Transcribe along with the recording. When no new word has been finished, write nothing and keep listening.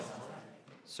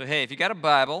So hey, if you got a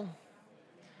Bible,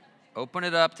 open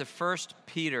it up to 1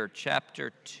 Peter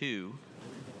chapter 2.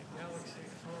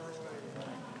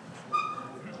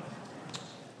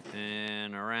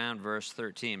 And around verse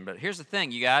 13. But here's the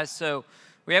thing, you guys. So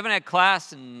we haven't had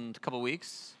class in a couple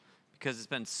weeks because it's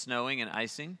been snowing and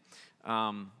icing.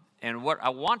 And what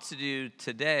I want to do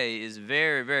today is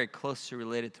very, very closely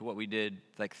related to what we did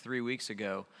like 3 weeks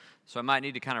ago. So I might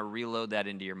need to kind of reload that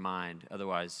into your mind.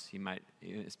 Otherwise, like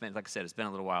I said, it's been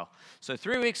a little while. So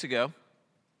 3 weeks ago,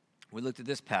 we looked at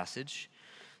this passage.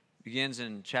 It begins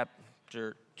in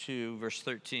chapter 2, verse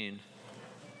 13.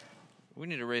 We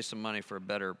need to raise some money for a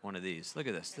better one of these. Look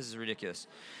at this. This is ridiculous.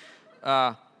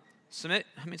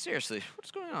 Seriously,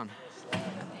 what's going on?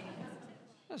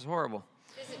 That's horrible.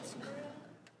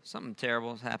 Something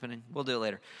terrible is happening. We'll do it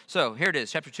later. So here it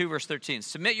is, chapter 2, verse 13.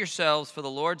 Submit yourselves for the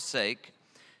Lord's sake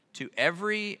to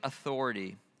every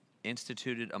authority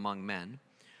instituted among men,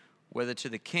 whether to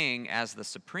the king as the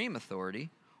supreme authority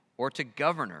or to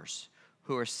governors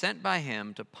who are sent by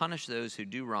him to punish those who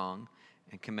do wrong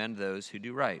and commend those who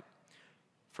do right.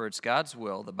 For it's God's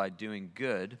will that by doing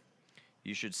good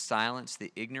you should silence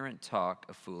the ignorant talk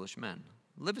of foolish men.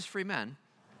 Live as free men,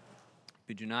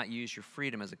 but do not use your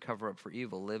freedom as a cover-up for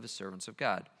evil. Live as servants of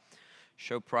God.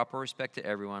 Show proper respect to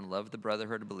everyone. Love the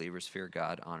brotherhood of believers. Fear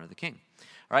God. Honor the king.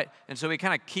 All right? And so we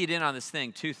kind of keyed in on this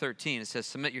thing, 2:13. It says,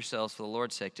 submit yourselves for the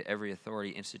Lord's sake to every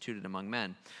authority instituted among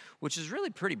men, which is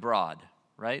really pretty broad,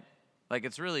 right? Like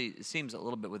it seems a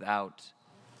little bit without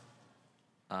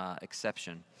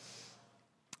exception.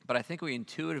 But I think we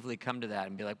intuitively come to that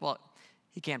and be like, well,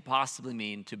 he can't possibly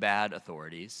mean to bad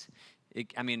authorities.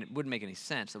 It wouldn't make any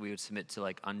sense that we would submit to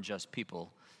like unjust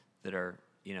people that are,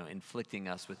 inflicting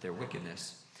us with their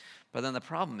wickedness. But then the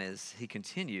problem is he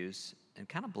continues and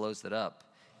kind of blows it up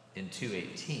in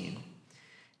 2:18.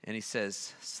 And he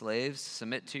says, slaves,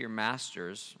 submit to your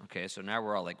masters. Okay, so now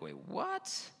we're all like, wait,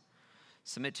 what?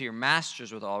 Submit to your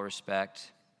masters with all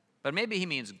respect. But maybe he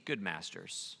means good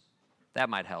masters. That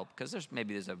might help, because there's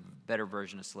a better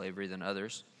version of slavery than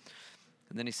others.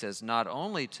 And then he says, not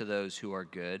only to those who are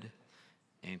good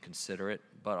and considerate,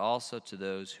 but also to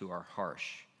those who are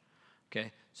harsh.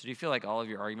 Okay, so do you feel like all of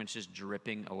your arguments just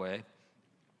dripping away?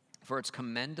 For it's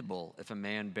commendable if a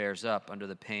man bears up under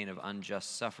the pain of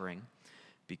unjust suffering,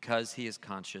 because he is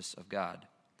conscious of God.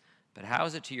 But how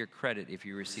is it to your credit if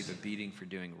you receive a beating for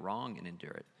doing wrong and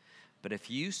endure it? But if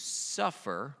you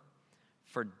suffer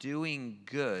for doing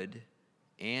good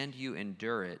and you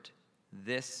endure it,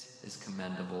 this is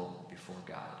commendable before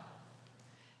God.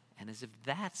 And as if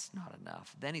that's not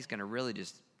enough, then he's going to really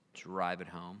just drive it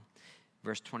home.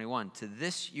 Verse 21, to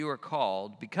this you are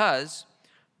called because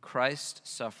Christ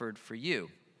suffered for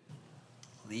you,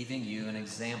 leaving you an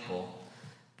example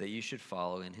that you should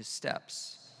follow in his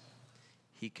steps.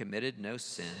 He committed no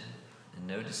sin, and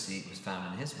no deceit was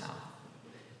found in his mouth.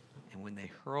 And when they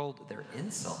hurled their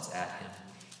insults at him,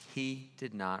 he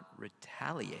did not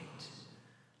retaliate.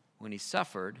 When he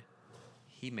suffered,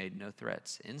 he made no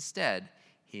threats. Instead,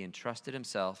 he entrusted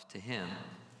himself to him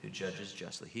who judges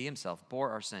justly. He himself bore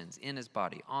our sins in his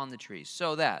body on the tree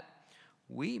so that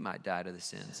we might die to the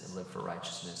sins and live for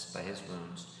righteousness. By his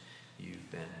wounds,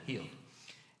 you've been healed.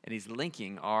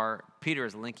 And Peter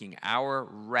is linking our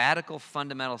radical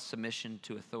fundamental submission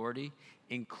to authority,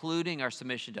 including our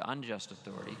submission to unjust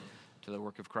authority, to the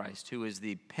work of Christ, who is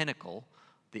the pinnacle,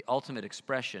 the ultimate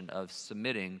expression of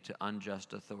submitting to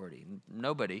unjust authority.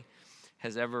 Nobody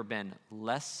has ever been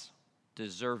less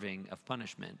deserving of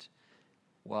punishment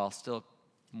while still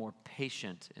more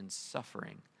patient in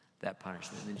suffering that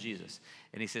punishment than Jesus.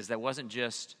 And he says that wasn't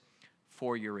just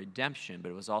for your redemption, but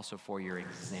it was also for your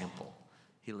example.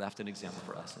 He left an example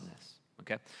for us in this.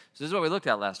 Okay? So this is what we looked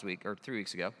at last week, or 3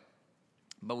 weeks ago.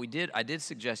 But I did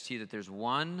suggest to you that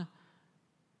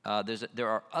there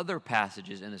are other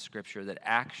passages in the scripture that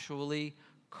actually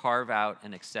carve out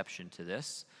an exception to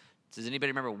this. Does anybody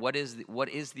remember what is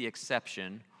the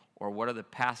exception, or what are the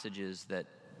passages that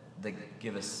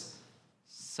give us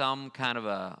some kind of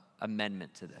a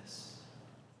amendment to this?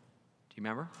 Do you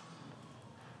remember?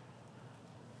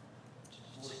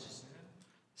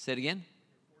 Say it again.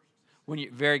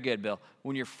 Very good, Bill.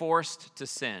 When you're forced to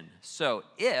sin. So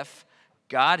if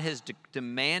God has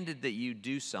demanded that you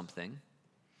do something,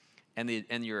 and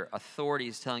your authority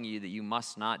is telling you that you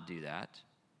must not do that,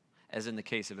 as in the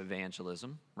case of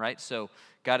evangelism, right? So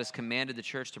God has commanded the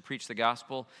church to preach the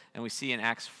gospel, and we see in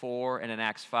Acts 4 and in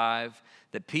Acts 5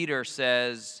 that Peter's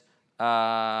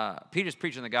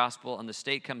preaching the gospel, and the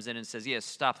state comes in and says, yes,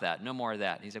 stop that, no more of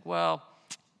that. And he's like, well,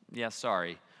 yeah,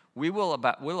 sorry. We'll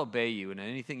obey you in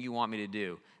anything you want me to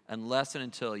do, unless and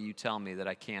until you tell me that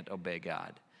I can't obey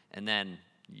God. And then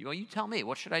You tell me,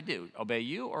 what should I do? Obey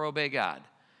you or obey God?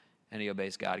 And he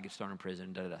obeys God, gets thrown in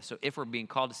prison, da, da, da. So if we're being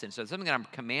called to sin, so it's something that I'm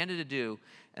commanded to do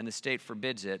and the state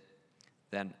forbids it,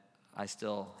 then I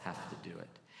still have to do it.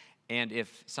 And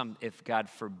if God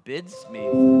forbids me,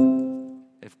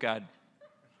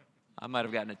 I might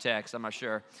have gotten a text, I'm not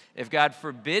sure. If God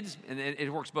forbids, and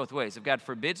it works both ways. If God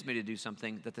forbids me to do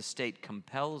something that the state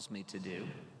compels me to do,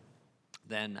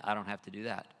 then I don't have to do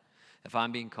that. If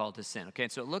I'm being called to sin. Okay,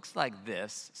 so it looks like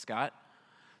this, Scott.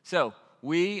 So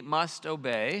we must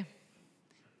obey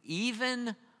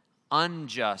even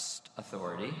unjust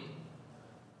authority,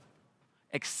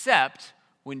 except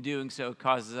when doing so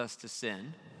causes us to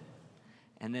sin.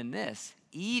 And then this,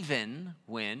 even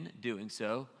when doing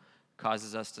so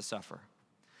causes us to suffer.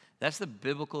 That's the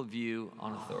biblical view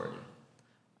on authority.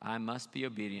 I must be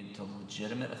obedient to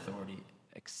legitimate authority,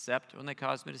 except when they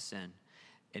cause me to sin,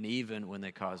 and even when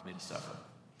they cause me to suffer.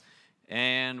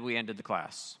 And we ended the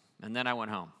class. And then I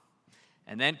went home.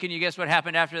 And then can you guess what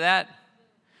happened after that?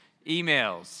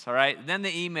 Emails, all right? Then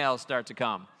the emails start to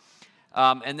come.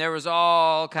 And there was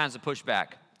all kinds of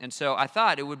pushback. And so I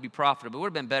thought it would be profitable. It would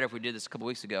have been better if we did this a couple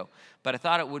weeks ago. But I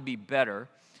thought it would be better,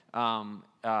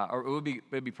 or it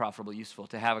would be profitable, useful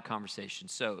to have a conversation.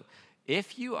 So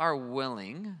if you are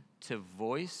willing to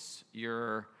voice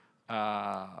your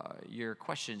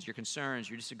questions, your concerns,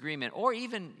 your disagreement, or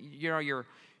even your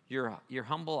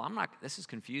humble, this is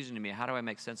confusing to me, how do I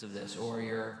make sense of this?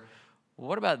 Or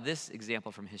what about this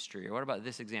example from history? Or what about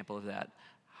this example of that?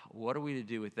 What are we to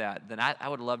do with that? Then I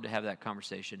would love to have that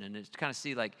conversation and to kind of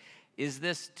see, like, is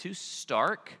this too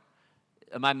stark?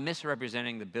 Am I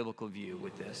misrepresenting the biblical view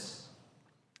with this?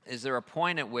 Is there a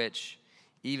point at which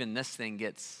even this thing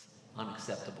gets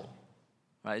unacceptable?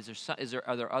 Right?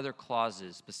 Are there other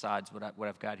clauses besides what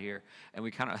I've got here? And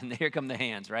we kind of, and here come the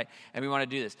hands, right? And we want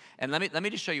to do this. And let me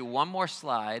just show you one more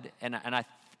slide, and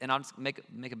I'll just make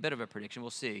a bit of a prediction.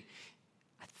 We'll see.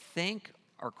 I think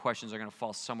our questions are going to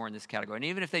fall somewhere in this category. And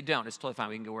even if they don't, it's totally fine.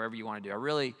 We can go wherever you want to do. I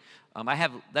really,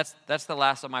 that's the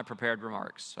last of my prepared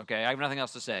remarks, okay? I have nothing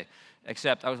else to say,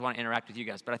 except I always want to interact with you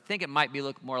guys. But I think it might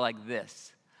look more like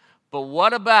this. But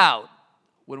what about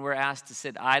when we're asked to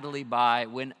sit idly by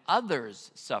when others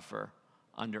suffer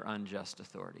under unjust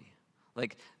authority?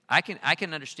 Like, I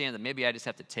can understand that maybe I just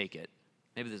have to take it.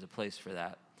 Maybe there's a place for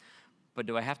that. But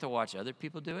do I have to watch other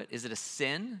people do it? Is it a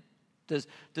sin? Does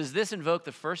this invoke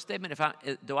the first statement?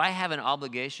 Do I have an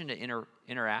obligation to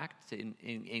interact, to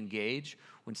engage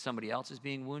when somebody else is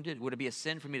being wounded? Would it be a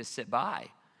sin for me to sit by?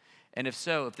 And if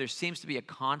so, if there seems to be a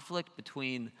conflict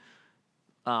between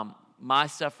my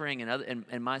suffering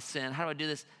and my sin, how do I do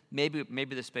this? Maybe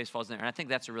the space falls in there, and I think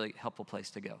that's a really helpful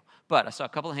place to go. But I saw a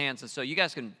couple of hands, and so you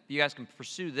guys can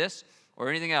pursue this or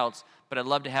anything else. But I'd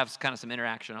love to have kind of some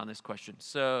interaction on this question.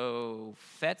 So,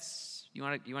 Fetz, you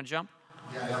want to jump?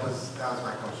 Yeah, that was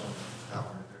my question. That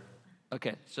one right there.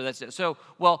 Okay, so that's it. So,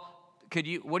 well,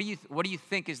 what do you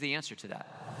think is the answer to that?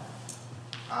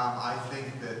 I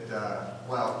think that,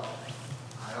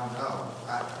 I don't know.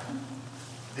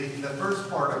 The first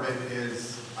part of it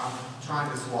is I'm trying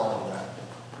to swallow that.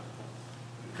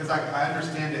 Because I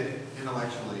understand it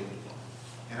intellectually,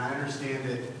 and I understand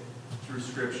it through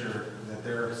Scripture, that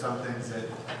there are some things that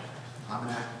I'm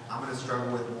gonna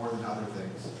struggle with more than other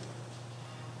things.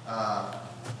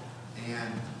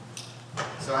 And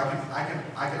so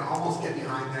I can almost get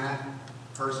behind that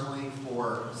personally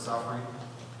for suffering.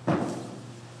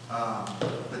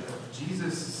 But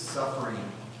Jesus' suffering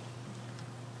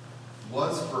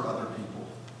was for other people.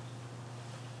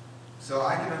 So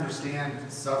I can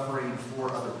understand suffering for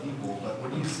other people, but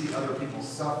when you see other people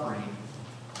suffering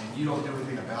and you don't do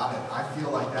anything about it, I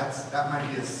feel like that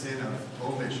might be a sin of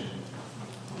omission.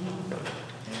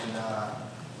 And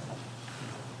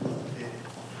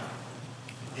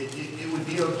it would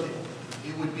be okay.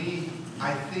 It would be,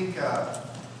 I think, a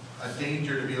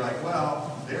danger to be like,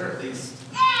 well, they're at least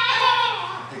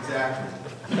exactly.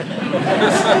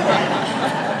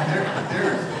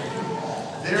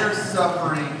 they're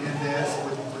suffering in this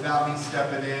without me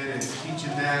stepping in and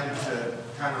teaching them to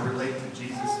kind of relate to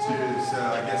Jesus too. So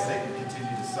I guess they can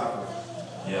continue to suffer.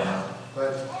 Yeah.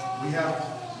 But we have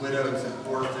widows and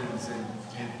orphans and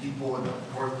people in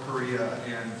North Korea,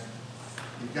 and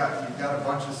you've got a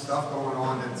bunch of stuff going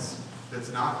on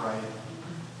that's not right.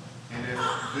 And if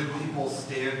good people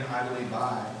stand idly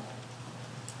by,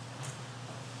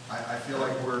 I feel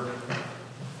like we're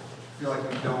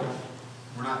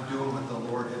not doing what the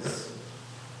Lord has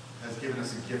given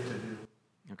us a gift to do.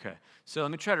 Okay, so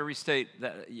let me try to restate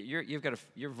that.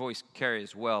 Your voice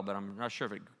carries well, but I'm not sure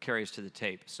if it carries to the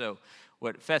tape. So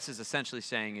what Fetz is essentially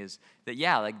saying is that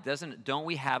don't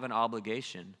we have an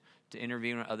obligation to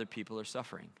intervene when other people are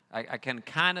suffering. I can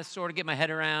kind of sort of get my head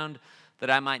around that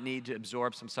I might need to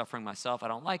absorb some suffering myself. I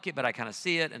don't like it, but I kind of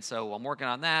see it, and so I'm working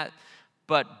on that.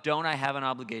 But don't I have an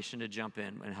obligation to jump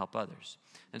in and help others?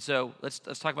 And so let's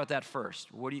talk about that first.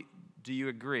 Do you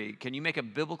agree? Can you make a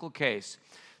biblical case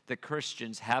that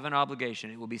Christians have an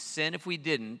obligation? It will be sin if we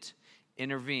didn't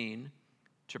intervene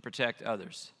to protect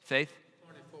others. Faith?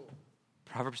 24.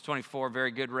 Proverbs 24,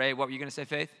 very good. Ray, what were you going to say,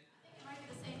 Faith? It might be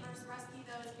the same verse, rescue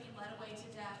those being led away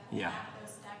to death, Yeah. back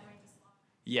those staggering to slaughter.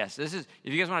 Yes, this is,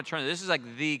 if you guys want to turn, this is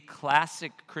like the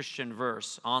classic Christian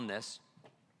verse on this.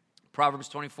 Proverbs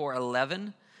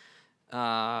 24:11.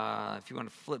 If you want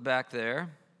to flip back there,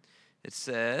 it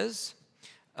says,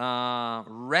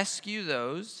 rescue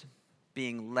those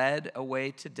being led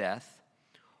away to death,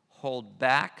 hold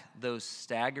back those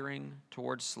staggering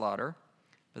towards slaughter.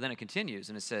 But then it continues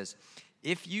and it says,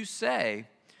 if you say,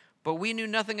 but we knew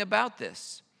nothing about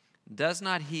this, does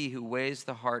not he who weighs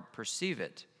the heart perceive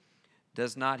it?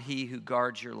 Does not he who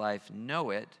guards your life know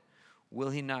it? Will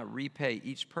he not repay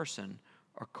each person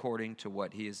according to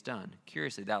what he has done?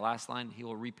 Curiously, that last line, he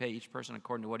will repay each person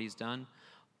according to what he's done,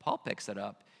 Paul picks that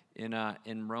up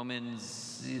in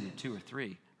Romans 2 or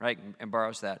 3, right, and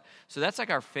borrows that. So that's like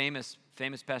our famous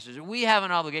passage. We have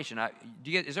an obligation.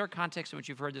 Is there a context in which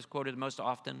you've heard this quoted most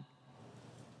often?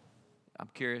 I'm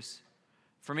curious.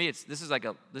 For me, this is like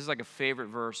a favorite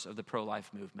verse of the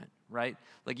pro-life movement, right?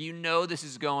 Like, this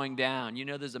is going down.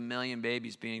 There's 1 million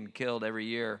babies being killed every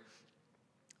year.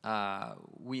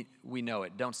 We know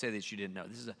it. Don't say that you didn't know.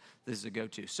 This is a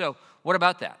go-to. So what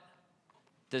about that?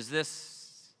 Does this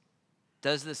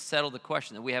settle the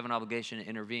question that we have an obligation to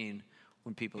intervene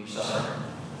when people are suffering?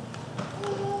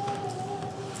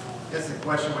 I guess the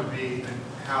question would be,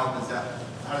 how does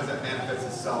that manifest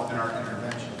itself in our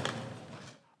intervention?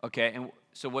 Okay, and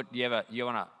so what, you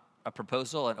want a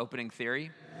proposal, an opening theory?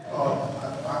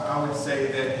 I would say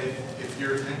that if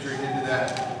you're entering into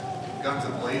that guns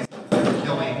a-blazing,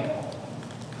 killing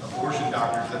abortion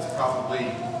doctors, that's probably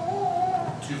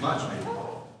too much, maybe.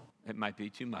 It might be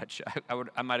too much.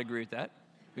 I might agree with that.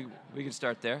 We can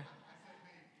start there.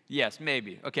 Yes,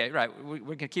 maybe. Okay, right.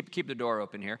 We can keep the door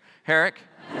open here. Herrick?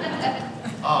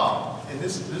 And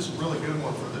this is a really good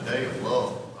one for the day of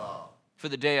love. For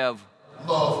the day of?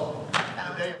 Love. The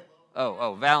day of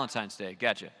love. Valentine's Day.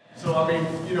 Gotcha. So, I mean,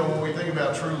 when we think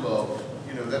about true love,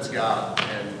 that's God,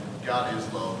 and God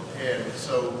is love. And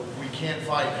so we can't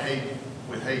fight hate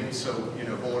with hate. So,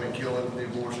 going and killing the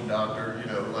abortion doctor,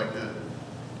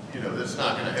 that's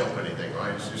not going to help anything,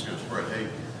 right? It's just going to spread hate.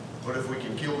 But if we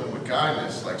can kill them with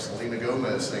kindness, like Selena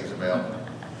Gomez sings about,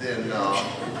 then,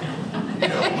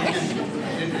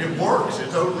 it works. It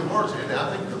totally works. And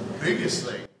I think the biggest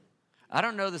thing. I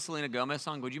don't know the Selena Gomez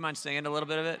song. Would you mind singing a little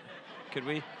bit of it? Could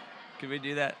we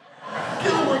do that?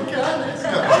 Kill them with kindness.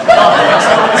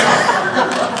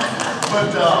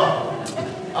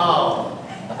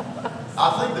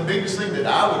 I think the biggest thing that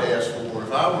I would ask for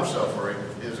if I were suffering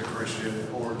as a Christian,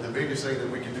 or the biggest thing that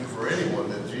we can do for anyone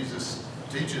that Jesus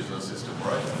teaches us, is to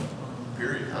pray.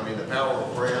 Period. I mean, the power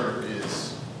of prayer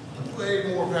is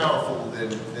way more powerful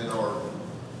than our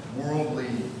worldly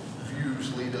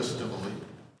views lead us to believe.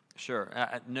 Sure,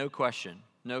 no question.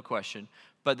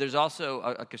 But there's also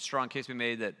a strong case to be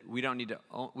made that we don't need to.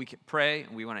 We can pray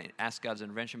and we want to ask God's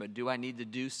intervention, but do I need to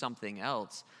do something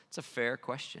else? It's a fair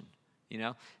question.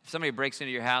 If somebody breaks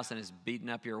into your house and is beating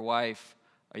up your wife,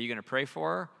 are you going to pray for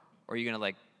her, or are you going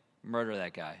to murder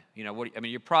that guy? You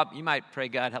might pray,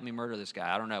 God, help me murder this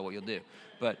guy. I don't know what you'll do,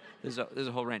 but there's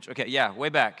a whole range. Okay, yeah, way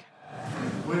back.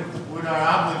 Would our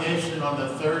obligation on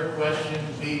the third question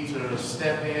be to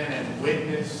step in and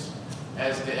witness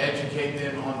as to educate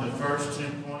them on the first 2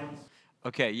 points?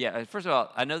 Okay, yeah. First of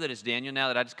all, I know that it's Daniel now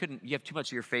that I just couldn't. You have too much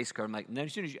of your face card. I'm like, and then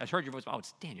as soon as I heard your voice,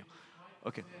 it's Daniel.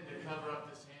 Okay. To cover up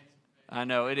this handsome face. I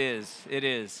know it is.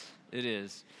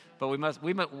 But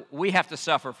we have to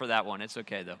suffer for that one. It's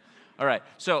okay though. All right.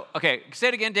 So okay, say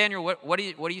it again, Daniel. What are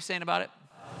you saying about it?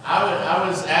 I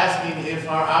was asking if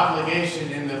our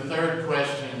obligation in the third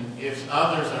question, if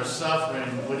others are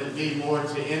suffering, would it be more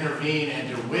to intervene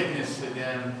and to witness to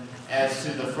them as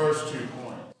to the first 2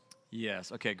 points?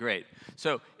 Yes. Okay, great.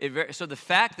 So the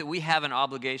fact that we have an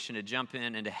obligation to jump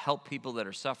in and to help people that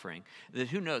are suffering, that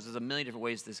who knows, there's a million different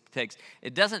ways this takes,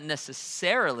 it doesn't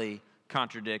necessarily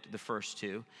contradict the first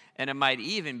 2, and it might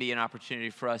even be an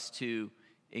opportunity for us to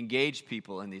engage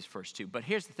people in these first 2. But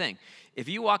here's the thing. If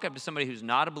you walk up to somebody who's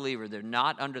not a believer, they're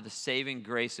not under the saving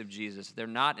grace of Jesus, they're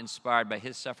not inspired by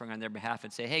his suffering on their behalf,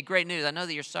 and say, hey, great news, I know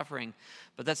that you're suffering,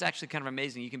 but that's actually kind of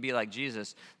amazing. You can be like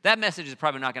Jesus. That message is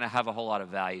probably not going to have a whole lot of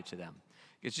value to them.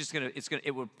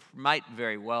 It might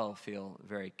very well feel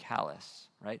very callous,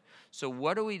 right? So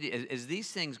what do we do? As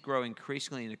these things grow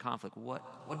increasingly into conflict,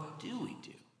 what do we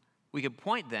do? We could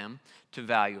point them to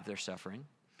value of their suffering,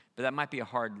 but that might be a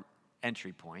hard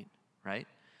entry point, right?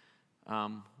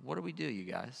 What do we do, you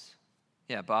guys?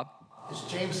 Yeah, Bob? Is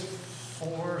James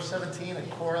 4:17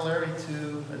 a corollary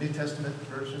to a New Testament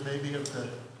version maybe of the...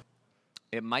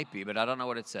 It might be, but I don't know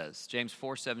what it says. James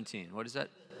 4:17. What is that?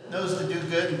 Knows to do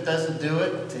good and doesn't do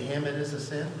it, to him it is a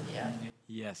sin? Yeah.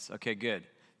 Yes. Okay, good.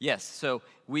 Yes. So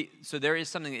there is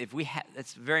something, if we have,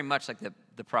 it's very much like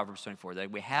the Proverbs 24,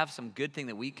 that we have some good thing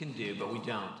that we can do, but we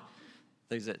don't.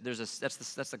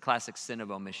 That's the classic sin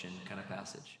of omission kind of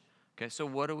passage. Okay, so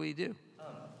what do we do?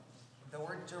 The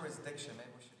word jurisdiction, maybe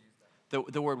we should use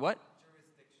that. The word what?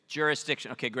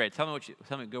 Jurisdiction. Okay, great. Tell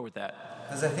me, go with that.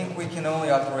 Because I think we can only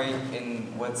operate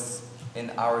in what's in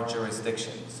our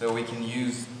jurisdiction. So we can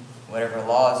use whatever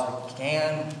laws we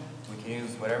can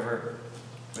use whatever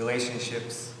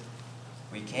relationships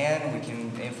we can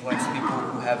influence people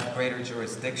who have greater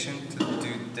jurisdiction to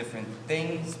do different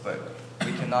things, but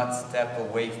we cannot step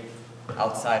away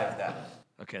outside of that.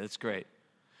 Okay, that's great.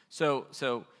 So,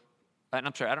 and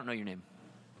I'm sorry, I don't know your name.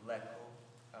 Leco.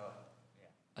 Oh, yeah.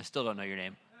 I still don't know your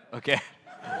name. Okay.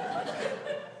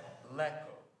 Leco.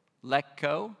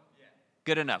 Letco? Yeah.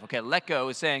 Good enough. Okay,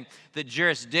 letco is saying that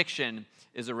jurisdiction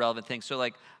is a relevant thing. So,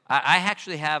 like, I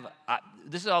actually have,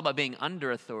 this is all about being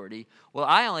under authority. Well,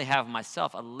 I only have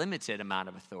myself a limited amount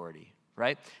of authority,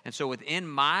 right? And so within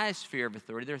my sphere of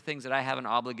authority, there are things that I have an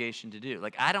obligation to do.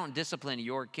 Like, I don't discipline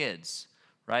your kids,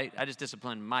 right? I just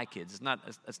discipline my kids.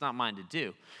 It's not mine to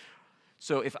do.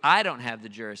 So if I don't have the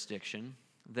jurisdiction,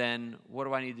 then what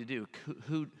do I need to do?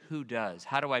 Who does?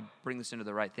 How do I bring this into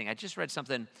the right thing? I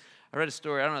read a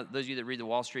story, I don't know, those of you that read the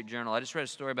Wall Street Journal, I just read a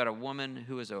story about a woman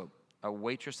who was a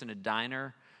waitress in a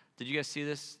diner. Did you guys see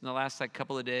this in the last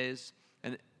couple of days?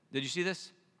 And did you see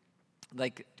this?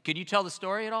 Like, could you tell the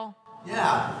story at all?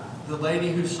 Yeah, the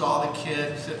lady who saw the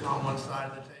kid sitting on one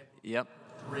side of the table. Yep.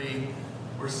 3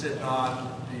 were sitting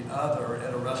on the other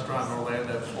at a restaurant in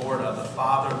Orlando, Florida. The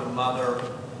father, the mother,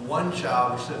 one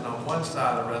child were sitting on one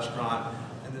side of the restaurant,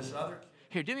 and this other kid.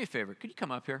 Here, do me a favor. Could you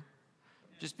come up here?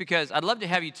 Just because I'd love to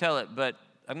have you tell it, but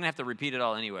I'm going to have to repeat it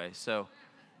all anyway. So.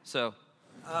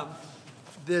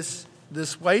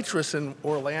 This waitress in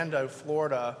Orlando,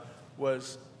 Florida,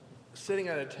 was sitting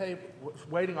at a table,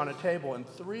 waiting on a table, and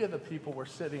 3 of the people were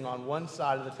sitting on one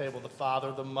side of the table, the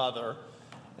father, the mother,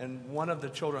 and one of the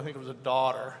children, I think it was a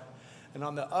daughter. And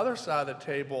on the other side of the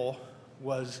table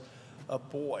was a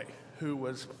boy who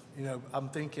was, I'm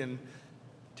thinking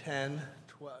 10,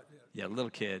 12. Yeah,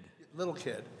 little kid. Little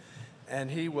kid.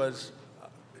 And he was,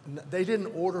 they didn't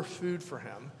order food for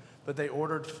him, but they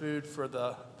ordered food for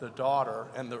the daughter,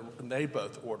 and they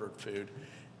both ordered food.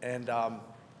 And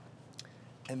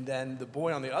then the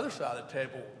boy on the other side of the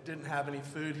table didn't have any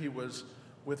food. He was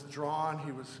withdrawn.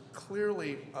 He was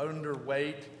clearly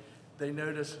underweight. They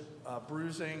noticed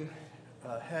bruising,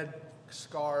 head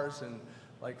scars, and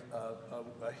like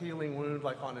a healing wound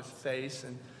like on his face.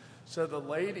 And so the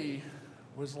lady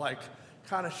was like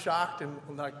kind of shocked and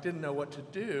like didn't know what to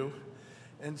do.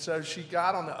 And so she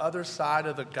got on the other side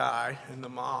of the guy and the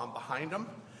mom behind him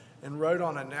and wrote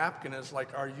on a napkin as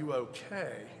like, "Are you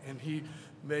okay?" And he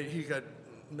got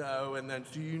no. And then,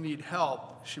 "Do you need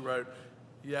help?" She wrote,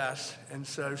 "Yes." And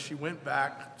so she went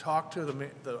back, talked to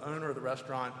the owner of the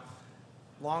restaurant.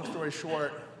 Long story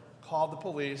short, called the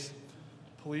police.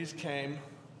 Police came,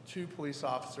 2 police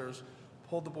officers,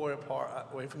 pulled the boy apart,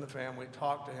 away from the family,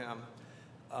 talked to him.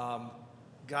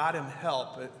 Got him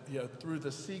help, through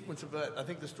the sequence of it. I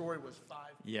think the story was 5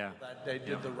 people that day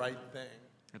did the right thing.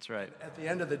 That's right. At the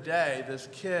end of the day, this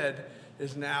kid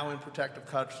is now in protective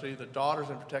custody. The daughter's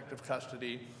in protective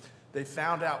custody. They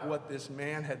found out what this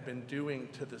man had been doing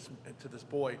to this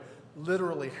boy,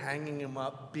 literally hanging him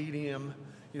up, beating him,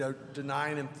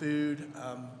 denying him food,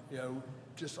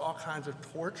 just all kinds of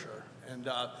torture. And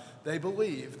they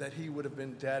believe that he would have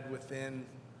been dead within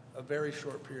a very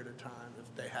short period of time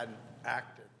if they hadn't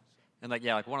acted. And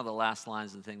like one of the last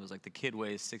lines of the thing was like the kid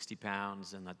weighs 60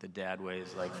 pounds and like the dad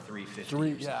weighs like 350 or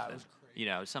something. Yeah, it was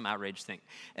crazy. Some outrageous thing.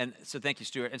 And so thank you,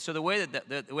 Stuart. And so the way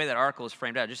that article is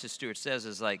framed out, just as Stuart says,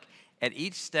 is like at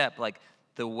each step, like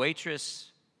the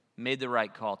waitress made the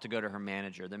right call to go to her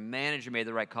manager. The manager made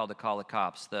the right call to call the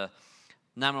cops. The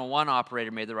 911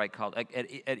 operator made the right call.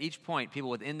 At each point, people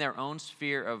within their own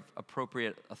sphere of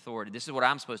appropriate authority, this is what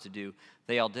I'm supposed to do,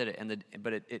 they all did it.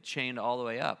 But it chained all the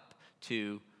way up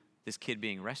to this kid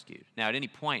being rescued. Now, at any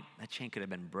point, that chain could have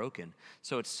been broken.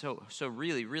 So it's so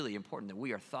really, really important that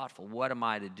we are thoughtful. What am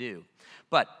I to do?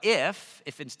 But if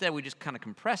instead we just kind of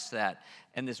compress that,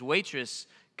 and this waitress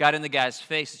got in the guy's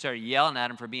face and started yelling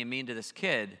at him for being mean to this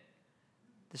kid,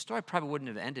 the story probably wouldn't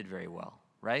have ended very well,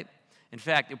 right? In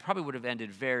fact, it probably would have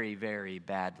ended very, very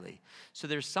badly. So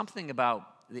there's something about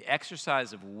the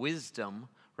exercise of wisdom,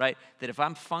 right, that if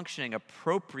I'm functioning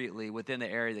appropriately within the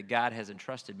area that God has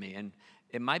entrusted me, and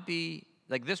it might be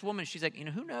like this woman, she's like,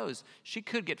 who knows? She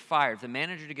could get fired. If the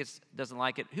manager doesn't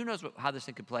like it, who knows how this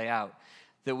thing could play out,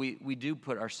 that we do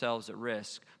put ourselves at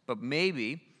risk. But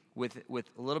maybe with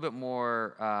a little bit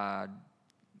more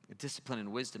discipline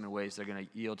and wisdom in ways that are going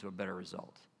to yield to a better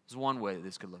result. There's one way that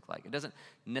this could look like. It doesn't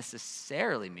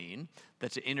necessarily mean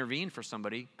that to intervene for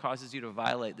somebody causes you to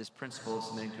violate this principle of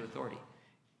submitting to authority.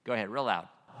 Go ahead, real loud.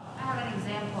 I have an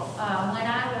example.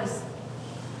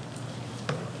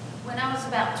 When I was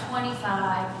about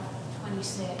 25,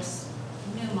 26,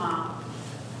 new mom,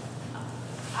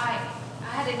 I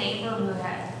had a neighbor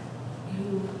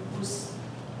who was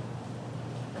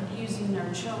abusing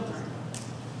their children.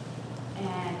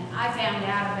 And I found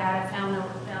out about it, found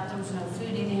out there was no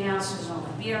food in the house, there was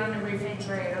only beer in the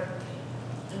refrigerator,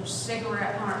 there was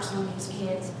cigarette marks on these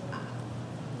kids.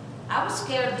 I was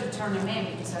scared to turn them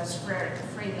in because I was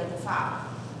afraid of the fire.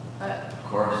 But Of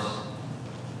course.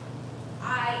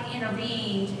 I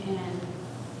intervened, and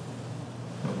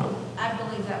I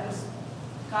believe that was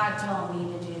God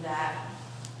telling me to do that.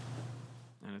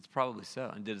 And it's probably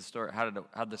so. And how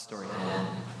did the story end?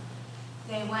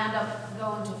 They wound up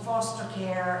going to foster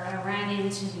care. I ran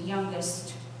into the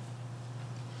youngest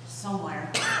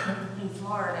somewhere in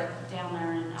Florida, down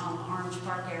there in Orange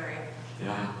Park area.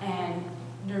 Yeah. And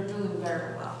they're doing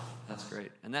very well. That's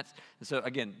great. And so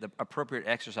again, the appropriate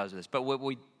exercise of this. But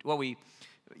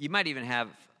you might even have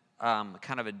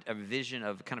kind of a vision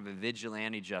of kind of a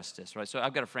vigilante justice, right? So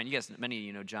I've got a friend, many of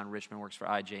you know John Richmond works for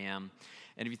IJM.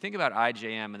 And if you think about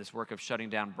IJM and this work of shutting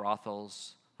down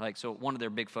brothels, like, so one of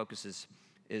their big focuses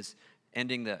is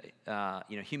ending the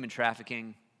human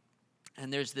trafficking.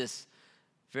 And there's this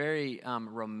very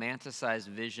romanticized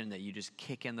vision that you just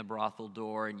kick in the brothel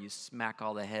door and you smack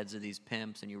all the heads of these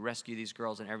pimps and you rescue these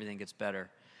girls and everything gets better.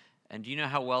 And do you know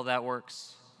how well that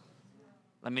works?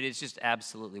 I mean, it's just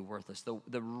absolutely worthless.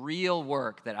 The real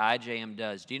work that IJM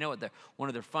does, do you know what one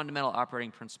of their fundamental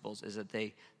operating principles is? That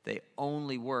they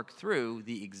only work through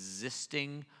the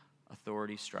existing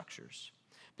authority structures.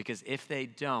 Because if they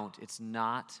don't, it's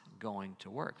not going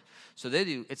to work. So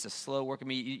it's a slow work. I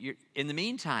mean, in the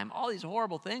meantime, all these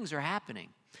horrible things are happening.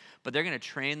 But they're going to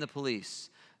train the police.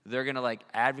 They're going to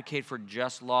advocate for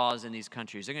just laws in these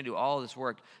countries. They're going to do all this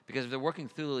work because if they're working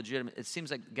through the legitimate, it seems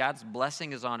like God's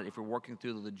blessing is on it if we're working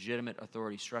through the legitimate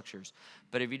authority structures.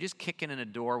 But if you're just kicking in a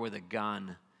door with a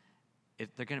gun,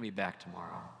 they're going to be back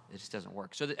tomorrow. It just doesn't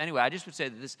work. So anyway, I just would say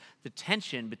that the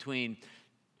tension between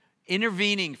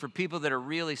intervening for people that are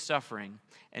really suffering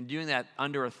and doing that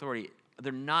under authority,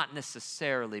 they're not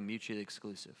necessarily mutually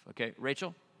exclusive. Okay,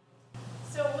 Rachel?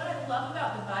 So what I love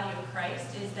about the body of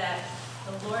Christ is that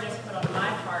the Lord has put on my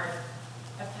heart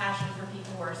a passion for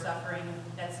people who are suffering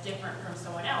that's different from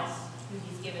someone else who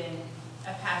he's given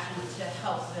a passion to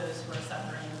help those who are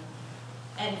suffering.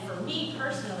 And for me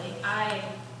personally, I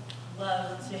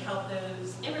love to help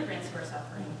those immigrants who are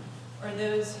suffering, or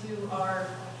those who are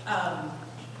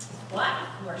Black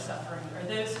who are suffering, or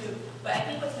those who, but I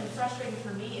think what's been frustrating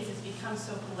for me is it's become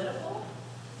so political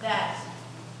that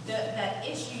that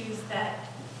issues that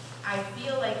I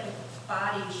feel like the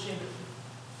body should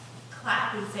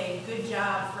clap and say, good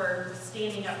job for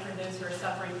standing up for those who are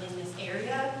suffering in this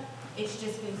area. It's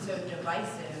just been so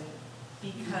divisive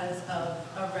because of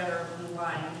a red or blue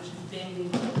line, which has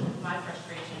been my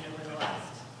frustration over the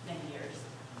last many years.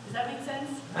 Does that make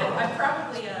sense? I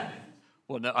probably...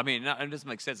 Well, no, I mean, it doesn't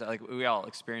make sense. Like, we all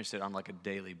experience it on a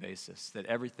daily basis. That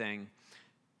everything,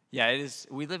 it is.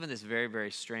 We live in this very,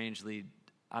 very strangely.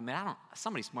 I mean,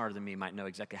 somebody smarter than me might know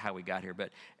exactly how we got here,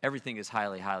 but everything is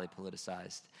highly, highly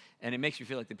politicized, and it makes you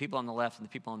feel like the people on the left and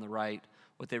the people on the right,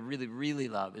 what they really, really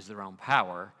love is their own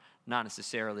power, not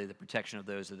necessarily the protection of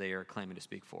those that they are claiming to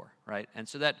speak for, right? And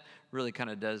so that really kind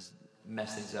of does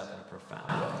mess things up in a profound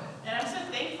way. And I'm so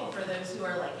thankful for those who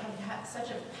are have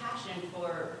such a passion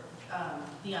for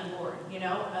the unborn,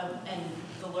 and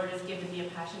the Lord has given me a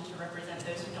passion to represent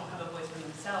those who don't have a voice for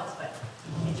themselves, but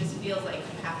it just feels like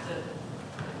you have to.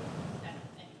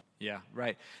 Yeah,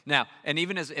 right. Now, and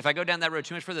even if I go down that road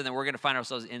too much further, then we're going to find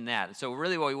ourselves in that. So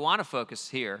really what we want to focus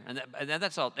here, and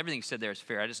that's all, everything you said there is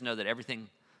fair. I just know that everything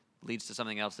leads to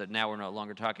something else that now we're no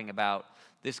longer talking about.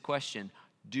 This question,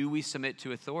 do we submit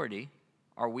to authority?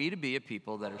 Are we to be a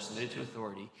people that are submitted to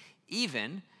authority,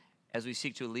 even as we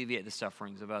seek to alleviate the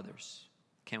sufferings of others?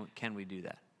 Can we do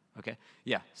that? Okay?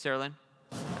 Yeah, Sarah Lynn?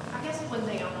 I guess one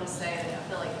thing I want to say that I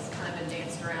feel like has kind of been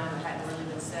danced around or hadn't really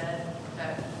been said,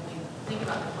 that when we think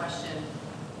about the question,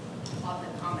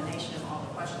 often the combination of all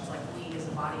the questions, like we as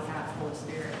a body have Holy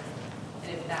Spirit,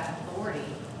 and if that authority,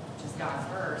 which is God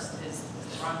first, is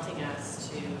prompting us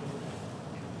to,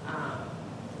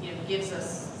 gives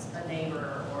us a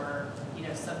neighbor or,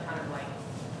 some kind of like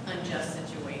unjust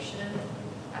situation,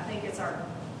 I think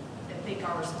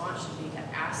our response should be to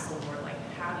ask the Lord, like,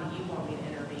 how do you want me to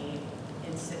intervene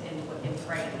and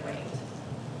pray and wait?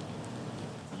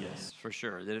 Yes, for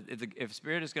sure. If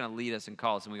Spirit is going to lead us and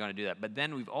call us, and we're going to do that. But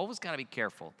then we've always got to be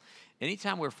careful.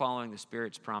 Anytime we're following the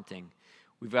Spirit's prompting,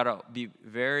 we've got to be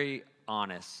very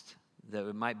honest that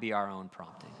it might be our own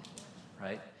prompting,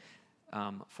 right?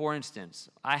 For instance,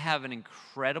 I have an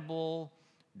incredible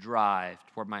drive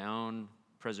toward my own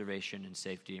preservation and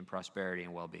safety and prosperity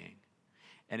and well-being.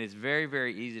 And it's very,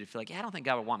 very easy to feel like, I don't think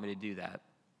God would want me to do that.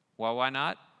 Well, why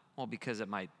not? Well, because it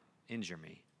might injure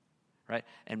me, right?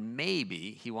 And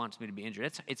maybe he wants me to be injured.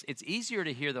 It's easier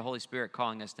to hear the Holy Spirit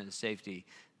calling us into safety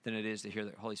than it is to hear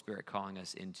the Holy Spirit calling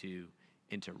us into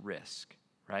risk,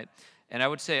 right? And I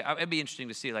would say, it'd be interesting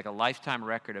to see like a lifetime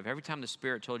record of every time the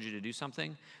Spirit told you to do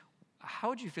something. How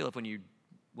would you feel if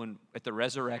when at the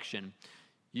resurrection,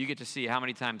 you get to see how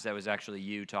many times that was actually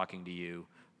you talking to you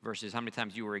versus how many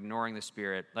times you were ignoring the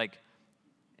Spirit? Like,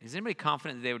 is anybody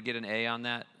confident that they would get an A on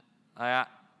that?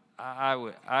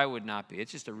 I would not be.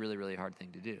 It's just a really, really hard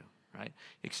thing to do, right?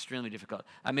 Extremely difficult.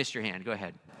 I missed your hand. Go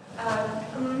ahead.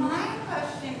 My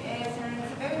question is, and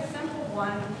it's a very simple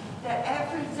one, that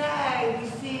every day we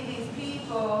see these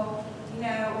people,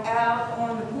 out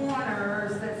on the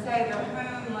corners that say they're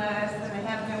homeless and they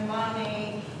have no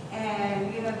money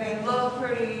and, they look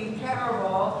pretty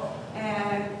terrible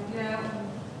and,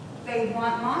 they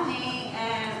want money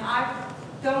and I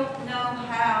don't know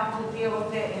how to deal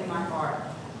with it in my heart.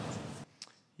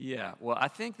 Yeah, well, I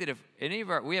think that if any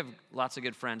of we have lots of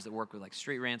good friends that work with like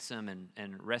Street Ransom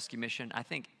and Rescue Mission. I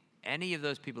think any of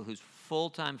those people whose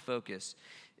full-time focus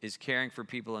is caring for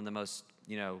people in the most,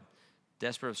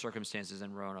 desperate of circumstances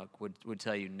in Roanoke would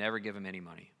tell you never give them any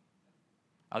money.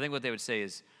 I think what they would say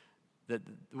is that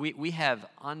we have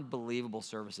unbelievable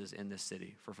services in this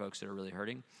city for folks that are really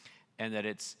hurting, and that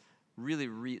it's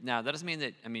really now that doesn't mean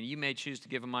that you may choose to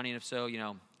give them money, and if so,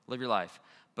 live your life.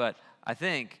 But I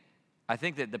think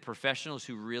that the professionals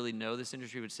who really know this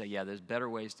industry would say, yeah, there's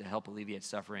better ways to help alleviate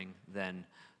suffering than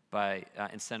by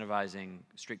incentivizing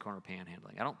street corner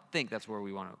panhandling. I don't think that's where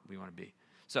we want to be.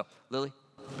 So, Lily?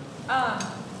 I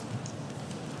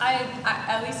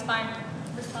at least my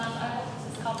response, I hope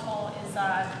this is helpful, is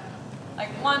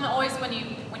one, always when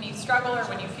you struggle or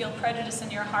when you feel prejudice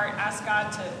in your heart, ask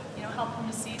God to help him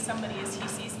to see somebody as he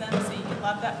sees them so you can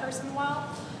love that person well.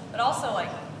 But also,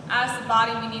 as the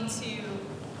body, we need to,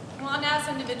 and as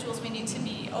individuals, we need to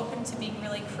be open to being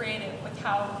really creative with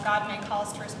how God may call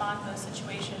us to respond to those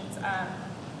situations.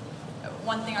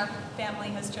 One thing our family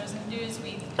has chosen to do is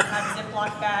we have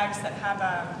Ziploc bags that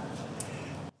have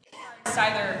it's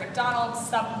either McDonald's,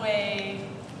 Subway,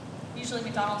 usually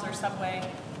McDonald's or Subway,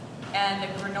 and a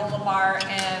granola bar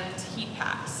and heat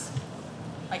packs,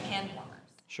 like hand warmers.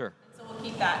 Sure. So we'll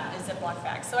keep that in a Ziploc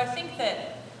bag. So I think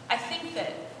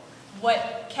that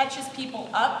what catches people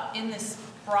up in this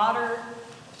broader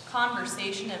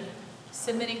conversation of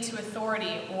submitting to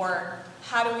authority or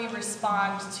how do we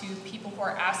respond to people who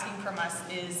are asking from us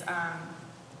is,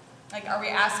 are we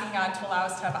asking God to allow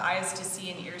us to have eyes to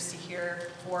see and ears to hear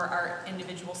for our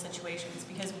individual situations?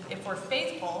 Because if we're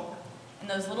faithful in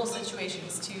those little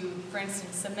situations to, for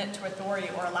instance, submit to authority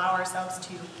or allow ourselves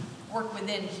to work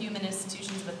within human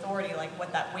institutions of authority, like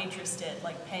what that waitress did,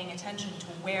 like paying attention to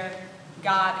where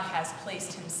God has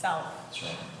placed himself,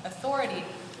 authority,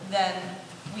 then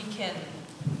we can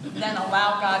then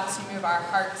allow God to move our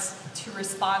hearts to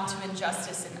respond to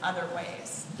injustice in other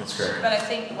ways. That's great. But I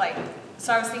think,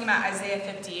 so I was thinking about Isaiah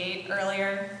 58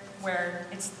 earlier, where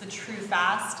it's the true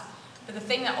fast. But the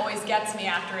thing that always gets me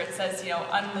after it says,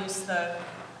 unloose the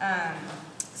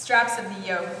straps of the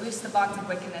yoke, loose the bonds of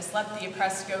wickedness, let the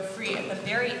oppressed go free. At the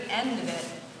very end of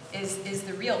it is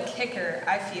the real kicker,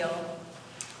 I feel,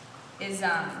 is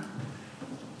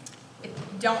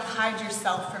don't hide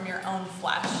yourself from your own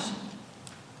flesh.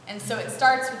 And so it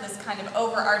starts with this kind of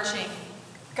overarching,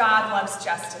 God loves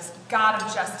justice, God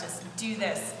of justice, do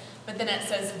this. But then it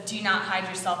says, do not hide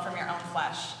yourself from your own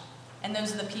flesh. And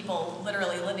those are the people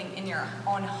literally living in your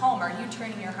own home. Are you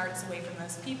turning your hearts away from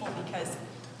those people? Because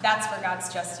that's where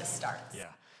God's justice starts. Yeah.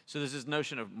 So there's this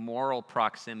notion of moral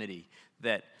proximity,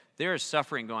 that there is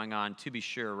suffering going on, to be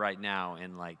sure, right now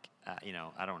in like,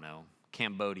 I don't know,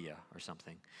 Cambodia or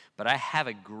something. But I have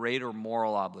a greater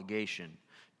moral obligation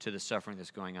to the suffering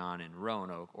that's going on in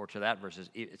Roanoke, or to that versus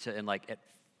in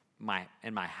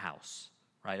my house,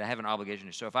 right? I have an obligation.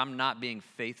 So if I'm not being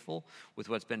faithful with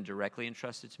what's been directly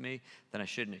entrusted to me, then I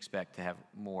shouldn't expect to have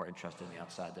more entrusted in the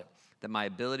outside. That my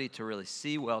ability to really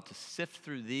see well, to sift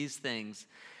through these things,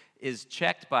 is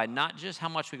checked by not just how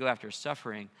much we go after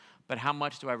suffering, but how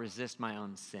much do I resist my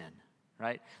own sin,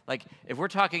 right? Like, if we're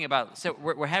talking about, so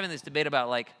we're having this debate about,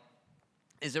 like,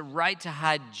 is it right to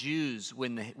hide Jews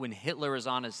when Hitler is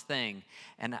on his thing?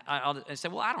 And I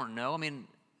said, well, I don't know. I mean,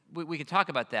 we can talk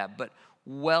about that, but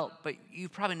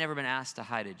you've probably never been asked to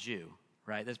hide a Jew,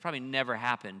 right? That's probably never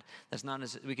happened. That's not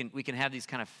necessarily, we can have these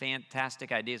kind of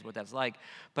fantastic ideas of what that's like,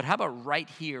 but how about right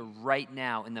here, right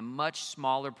now, in the much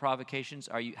smaller provocations,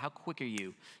 how quick are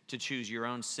you to choose your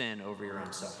own sin over your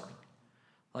own suffering?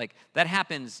 Like, that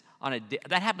happens on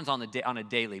a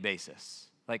daily basis.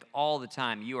 Like, all the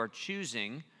time,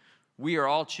 we are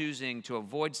all choosing to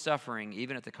avoid suffering,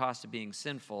 even at the cost of being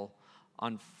sinful,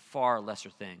 on far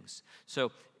lesser things.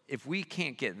 So if we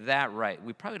can't get that right,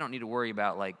 we probably don't need to worry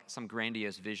about like some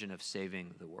grandiose vision of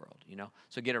saving the world,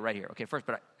 So get it right here. Okay, first,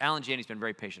 but Alan Janney's been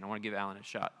very patient. I want to give Alan a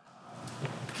shot.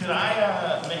 Could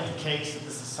I make the case that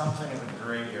this is something of a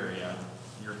gray area,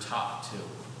 your top two?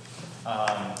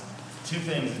 Two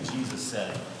things that Jesus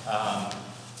said.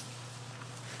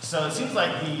 So it seems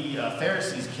like the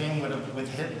Pharisees came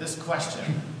with this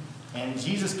question, and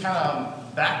Jesus kind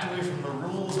of backed away from the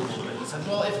rules a little bit and said,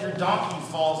 well, if your donkey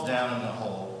falls down in the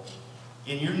hole,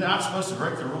 and you're not supposed to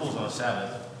break the rules on a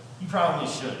Sabbath, you probably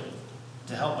should,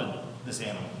 to help this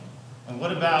animal. And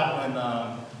what about when,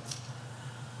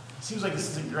 it seems like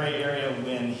this is a gray area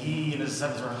when he and his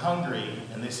disciples were hungry,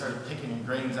 and they started picking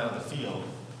grains out of the field.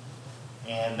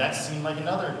 And that seemed like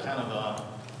another kind of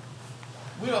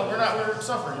we're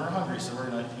suffering, we're hungry, so we're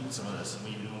going to eat some of this, and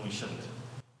we do when we shouldn't.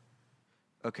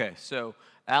 Okay, so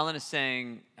Alan is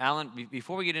saying,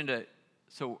 before we get into,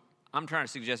 so I'm trying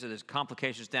to suggest that there's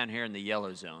complications down here in the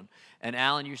yellow zone. And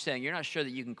Alan, you're saying you're not sure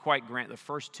that you can quite grant the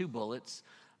first two bullets,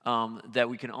 that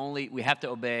we have to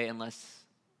obey unless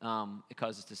it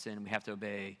causes us to sin. We have to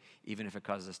obey even if it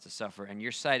causes us to suffer. And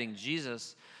you're citing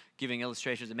Jesus giving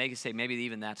illustrations that make you say maybe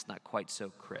even that's not quite so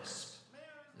crisp.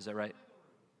 Is that right?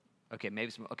 Okay,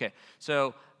 maybe some. Okay,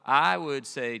 so I would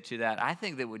say to that, I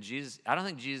don't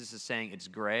think Jesus is saying it's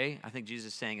gray. I think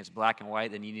Jesus is saying it's black and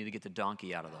white, and you need to get the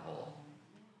donkey out of the hole.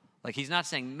 Like, he's not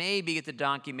saying maybe get the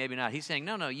donkey, maybe not. He's saying,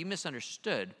 no, you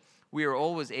misunderstood. We are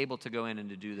always able to go in and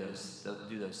to do those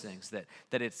things.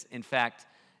 That it's, in fact,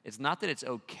 it's not that it's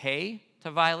okay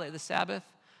to violate the Sabbath,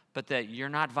 but that you're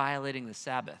not violating the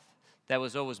Sabbath. That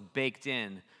was always baked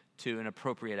in to an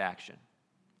appropriate action.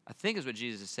 I think is what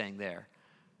Jesus is saying there.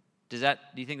 Do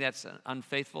you think that's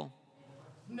unfaithful?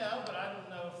 No, but I don't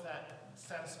know if that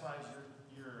satisfies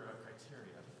your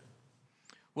criteria.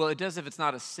 Well, it does if it's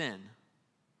not a sin.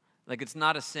 Like, it's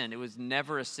not a sin. It was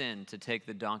never a sin to take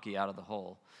the donkey out of the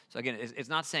hole. So again, it's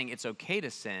not saying it's okay to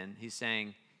sin. He's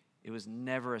saying it was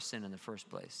never a sin in the first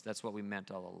place. That's what we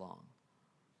meant all along.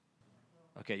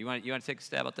 Okay, you want to take a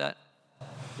stab at that?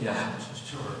 Yeah,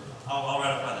 sure. I'll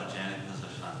ratify the Janney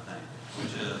position, I think,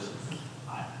 which is,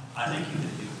 I think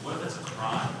what if it's a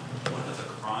crime? What if it's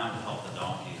a crime to help the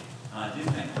donkey? And I do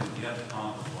think you have to come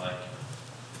up with like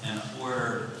an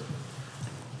ordered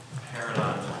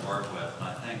paradigm to work with. And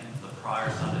I think the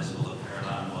prior Sunday school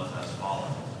paradigm was as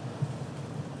follows.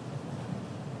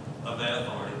 Obey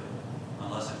authority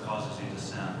unless it causes you to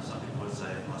sin. Some people would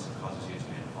say unless it causes you to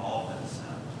be involved in sin.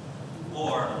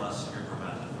 Or unless you're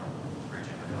prevented from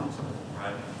preaching the gospel,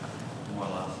 right? More or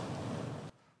less.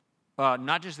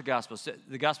 Not just the gospel.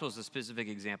 The gospel is a specific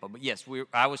example. But yes,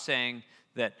 I was saying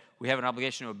that we have an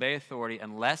obligation to obey authority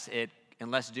unless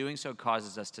doing so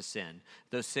causes us to sin.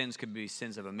 Those sins could be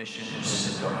sins of omission.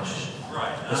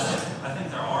 Right. I think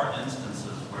there are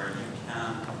instances where you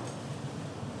can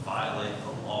violate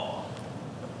the law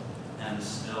and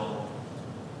still,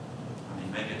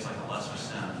 maybe it's like a lesser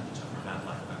sin to prevent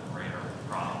like a greater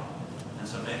problem. And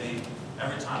so maybe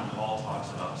every time Paul talks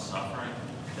about suffering,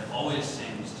 it always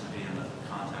seems to be in the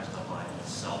context of like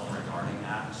self-regarding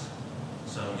acts.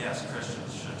 So yes,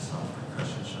 Christians should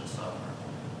suffer.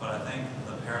 But I think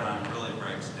the paradigm really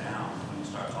breaks down when you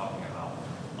start talking about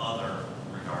other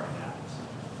regarding acts.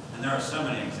 And there are so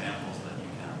many examples that you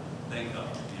can think of.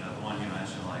 The one you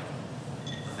mentioned, like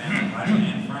the family fighting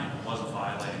Anne Frank wasn't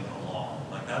violating the law.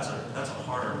 Like that's a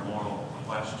harder moral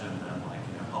question than like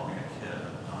helping a kid at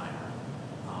a diner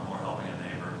or helping a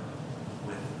neighbor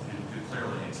who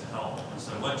clearly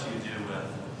what do you do with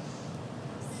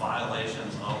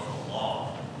violations of the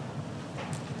law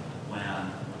when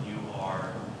you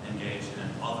are engaged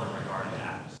in other regarding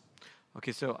acts?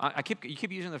 Okay, so you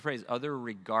keep using the phrase "other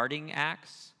regarding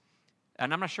acts,"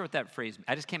 and I'm not sure what that phrase.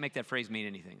 I just can't make that phrase mean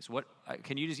anything. So what?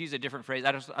 Can you just use a different phrase?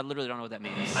 I literally don't know what that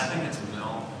means. I think it's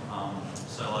mill.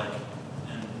 So like,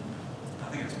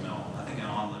 I think it's mill. I think in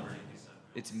On Liberty he said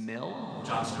mill. It's Mill?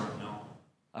 John Stuart Mill.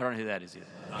 I don't know who that is either.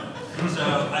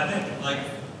 So I think like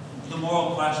the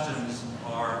moral questions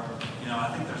are,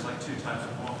 I think there's like two types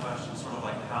of moral questions, sort of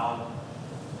like how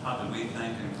do we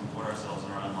think and comport ourselves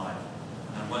in our own life,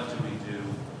 and then what do we do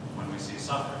when we see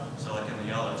suffering? So like in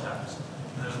the yellow text,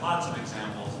 there's lots of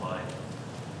examples like,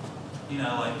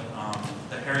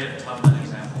 the Harriet Tubman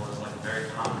example is like very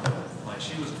common. Like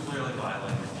she was clearly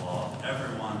violating the law.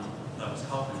 Everyone that was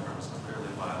helping her was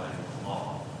clearly violating the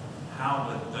law. How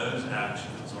would those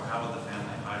actions, or how would the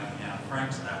family hiding Anne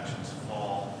Frank's actions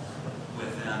fall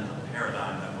within the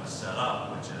paradigm that was set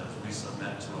up, which is we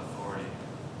submit to authority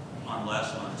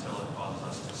unless and until it causes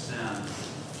us to sin,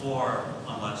 or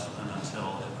unless and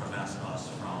until it prevents us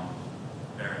from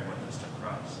bearing witness to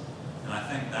Christ. And I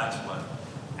think that's what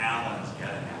Alan's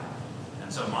getting at.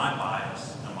 And so my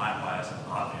bias is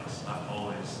obvious.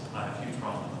 I have huge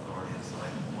problem with authority. It's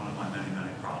like one of my many,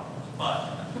 many problems. But,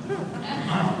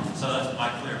 so that's my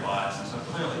clear bias. And so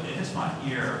clearly it hits my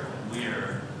ear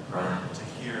weird to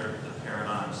hear the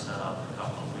paradigm set up a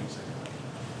couple of weeks ago.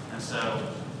 And so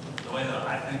the way that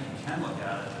I think you can look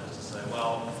at it is to say,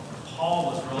 well, Paul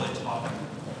was really talking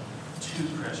to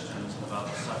Christians about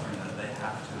the suffering that they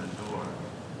have to endure.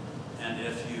 And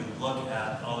if you look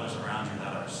at others around you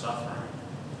that are suffering,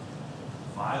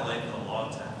 violate the law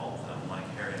to help them, like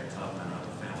Harriet Tubman or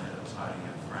the family that was hiding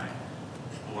Anne Frank,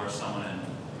 or someone in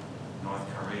North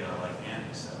Korea, like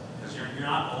Andy said. Because you're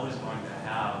not always going to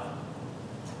have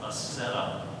a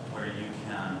setup where you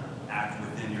can act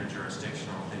within your jurisdiction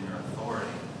or within your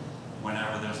authority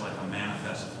whenever there's like a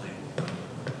manifestly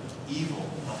evil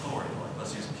authority, like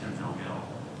let's use Kim Jong-il.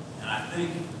 And I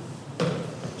think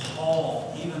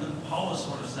Paul was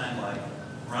sort of saying like,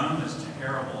 Rome is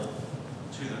terrible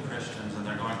to the Christians and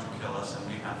they're going to kill us and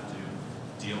we have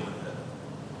to deal with it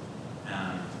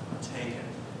and take it.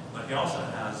 But he also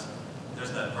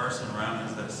there's that verse in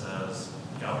Romans that says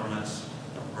governments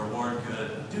reward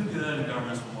good, do good, and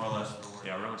governments will more or less reward.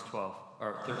 Yeah, Romans 12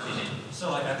 or 13. So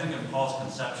like I think in Paul's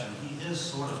conception, he is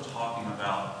sort of talking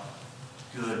about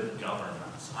good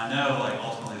governments. I know like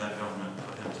ultimately that government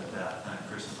put him to death and it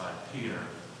crucified Peter,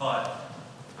 but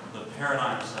the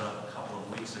paradigm set up a couple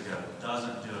of weeks ago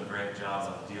doesn't do a great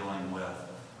job of dealing with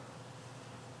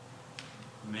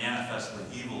manifestly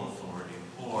evil authority,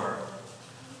 or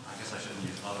I guess I shouldn't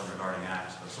use other regarding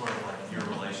acts, but sort of like your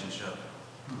relationship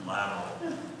lateral.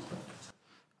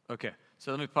 Okay,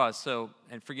 so let me pause. So,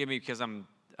 and forgive me because I'm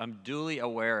duly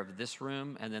aware of this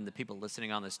room and then the people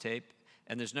listening on this tape,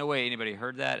 and there's no way anybody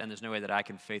heard that, and there's no way that I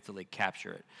can faithfully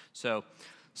capture it. So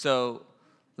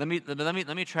let me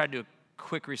try to do a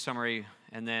quick resummary,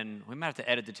 and then we might have to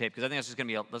edit the tape because I think that's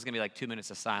gonna be like 2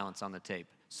 minutes of silence on the tape.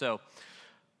 So,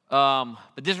 but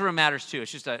this room matters too.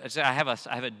 It's just I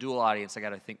have a dual audience I got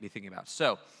to be thinking about.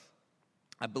 So,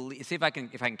 I believe. See if I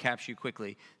can capture you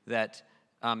quickly that.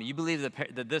 You believe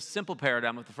that this simple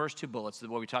paradigm with the first two bullets,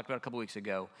 what we talked about a couple weeks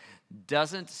ago,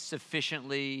 doesn't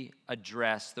sufficiently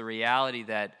address the reality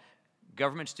that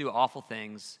governments do awful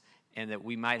things and that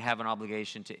we might have an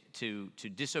obligation to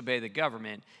disobey the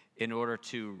government in order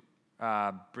to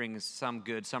bring some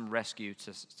good, some rescue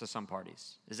to some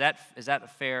parties. Is that a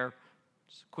fair,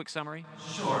 quick summary?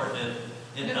 Sure.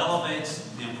 It elevates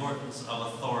the importance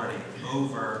of authority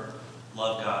over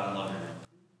love God and love your neighbor.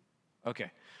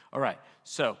 Okay. All right.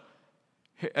 So,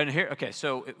 okay.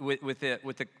 So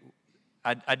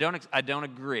I don't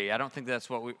agree. I don't think that's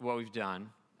what we've done.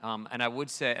 And I would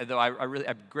say, though,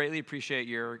 I greatly appreciate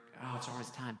your. Oh, it's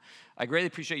almost time. I greatly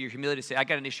appreciate your humility to say I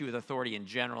got an issue with authority in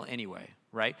general, anyway,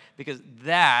 right? Because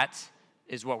that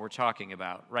is what we're talking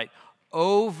about, right?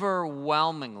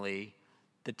 Overwhelmingly,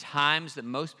 the times that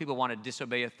most people want to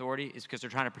disobey authority is because they're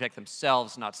trying to protect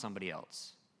themselves, not somebody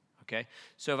else. Okay?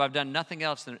 So if I've done nothing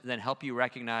else than help you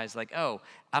recognize, like, oh,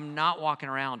 I'm not walking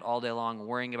around all day long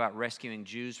worrying about rescuing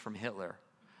Jews from Hitler.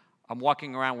 I'm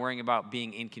walking around worrying about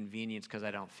being inconvenienced because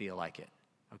I don't feel like it.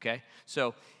 Okay?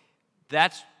 So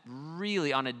that's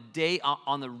really on the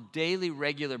daily,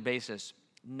 regular basis,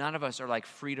 none of us are like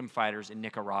freedom fighters in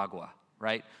Nicaragua,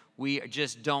 right? We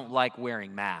just don't like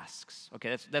wearing masks.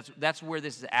 Okay? That's where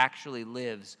this actually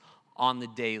lives on the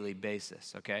daily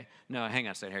basis. Okay? No, hang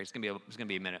on a second, Harry. It's gonna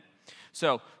be a minute.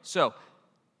 So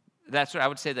that's what I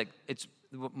would say, that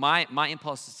my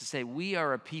impulse is to say we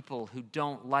are a people who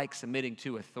don't like submitting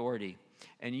to authority,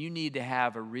 and you need to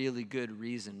have a really good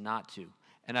reason not to.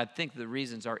 And I think the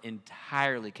reasons are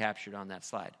entirely captured on that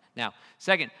slide. Now,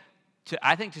 second,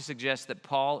 I think to suggest that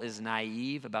Paul is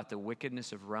naive about the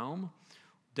wickedness of Rome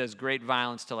does great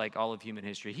violence to like all of human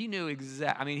history. He knew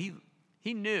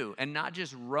he knew, and not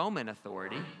just Roman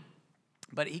authority,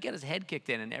 but he got his head kicked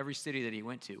in every city that he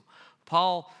went to.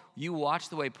 Paul, you watch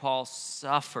the way Paul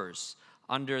suffers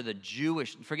under the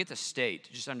Jewish, forget the state,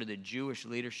 just under the Jewish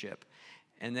leadership.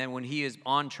 And then when he is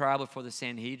on trial before the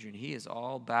Sanhedrin, he is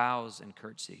all bows and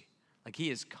curtsy. Like he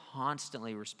is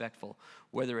constantly respectful,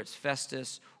 whether it's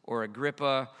Festus or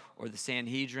Agrippa or the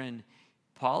Sanhedrin.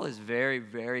 Paul is very,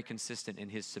 very consistent in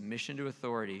his submission to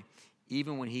authority,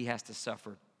 even when he has to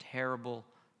suffer terrible,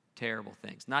 terrible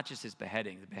things. Not just his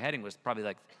beheading. The beheading was probably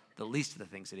like the least of the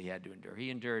things that he had to endure. He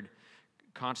endured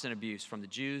constant abuse from the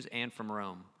Jews and from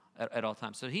Rome at all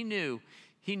times. So he knew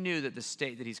that the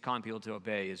state that he's calling people to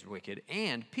obey is wicked.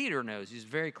 And Peter knows, he's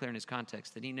very clear in his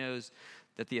context, that he knows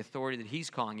that the authority that he's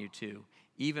calling you to,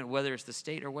 even whether it's the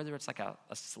state or whether it's like a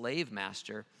slave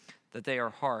master, that they are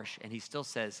harsh. And he still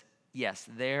says, yes,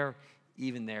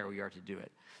 even there we are to do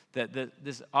it. That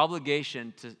this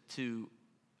obligation to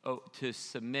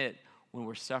submit when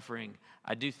we're suffering,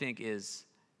 I do think is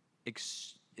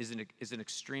an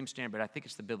extreme standard, but I think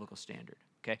it's the biblical standard.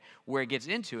 Okay, where it gets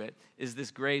into it is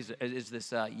this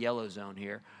yellow zone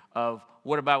here of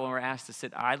what about when we're asked to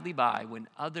sit idly by when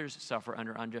others suffer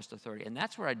under unjust authority, and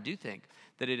that's where I do think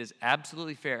that it is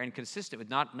absolutely fair and consistent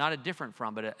with not a different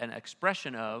from, but an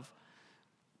expression of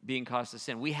being caused to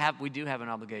sin. We do have an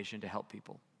obligation to help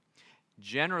people.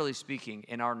 Generally speaking,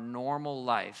 in our normal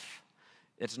life,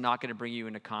 it's not going to bring you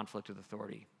into conflict with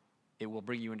authority. It will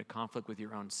bring you into conflict with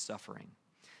your own suffering.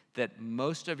 That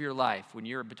most of your life, when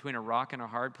you're between a rock and a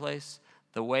hard place,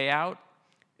 the way out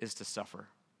is to suffer.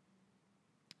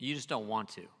 You just don't want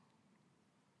to.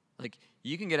 Like,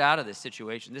 you can get out of this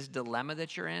situation, this dilemma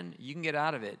that you're in, you can get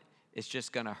out of it. It's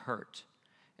just going to hurt.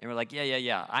 And we're like,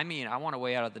 yeah. I mean, I want a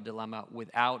way out of the dilemma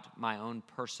without my own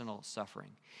personal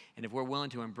suffering. And if we're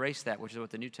willing to embrace that, which is what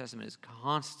the New Testament is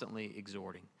constantly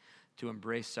exhorting, to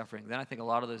embrace suffering, then I think a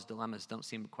lot of those dilemmas don't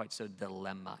seem quite so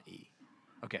dilemma-y.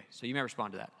 Okay, so you may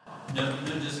respond to that. No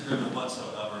disagreement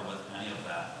whatsoever with any of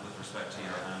that with respect to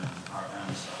our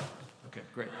own stuff. Okay,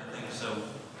 great. I think so.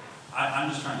 I'm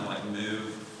just trying to like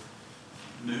move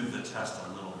the test a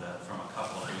little bit from a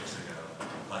couple of weeks ago.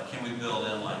 Like, can we build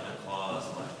in like a clause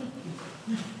like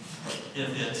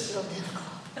if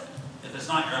it's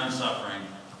not your own suffering,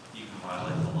 you can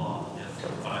violate the law.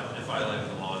 If violating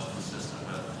the law is consistent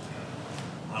with,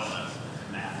 I don't know,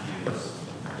 Matthew's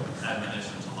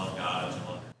admonition to love God and to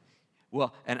love.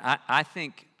 Well, and I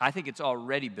think it's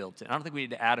already built in. I don't think we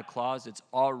need to add a clause. It's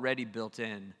already built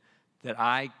in that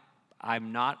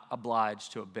I'm not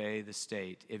obliged to obey the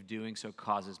state if doing so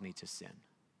causes me to sin.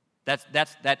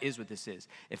 That is what this is.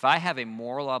 If I have a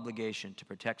moral obligation to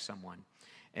protect someone,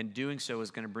 and doing so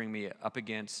is going to bring me up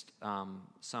against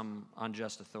some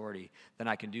unjust authority, then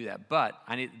I can do that. But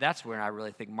that's where I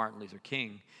really think Martin Luther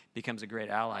King becomes a great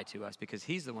ally to us, because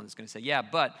he's the one that's going to say, yeah,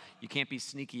 but you can't be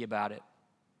sneaky about it,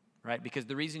 right? Because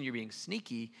the reason you're being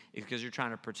sneaky is because you're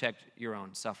trying to protect your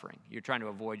own suffering. You're trying to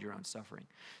avoid your own suffering.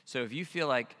 So if you feel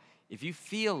like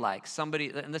somebody,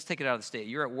 and let's take it out of the state,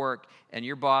 you're at work and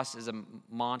your boss is a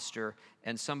monster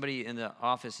and somebody in the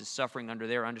office is suffering under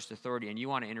their unjust authority and you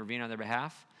want to intervene on their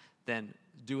behalf, then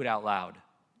do it out loud.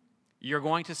 You're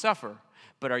going to suffer,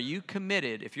 but are you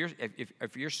committed, if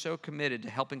you're so committed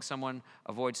to helping someone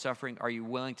avoid suffering, are you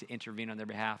willing to intervene on their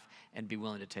behalf and be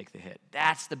willing to take the hit?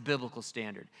 That's the biblical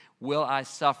standard. Will I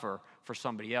suffer for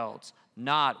somebody else?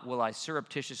 Not will I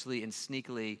surreptitiously and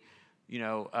sneakily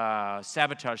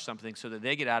sabotage something so that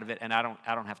they get out of it and I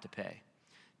don't have to pay.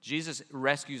 Jesus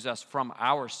rescues us from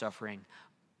our suffering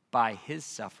by his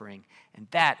suffering, and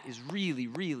that is really,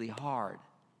 really hard.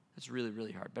 That's really,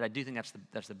 really hard. But I do think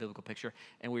that's the biblical picture,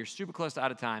 and we're super close to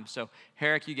out of time. So,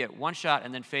 Herrick, you get one shot,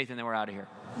 and then Faith, and then we're out of here.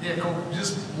 Yeah, cool.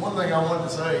 Just one thing I wanted to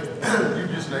say. You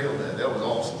just nailed that. That was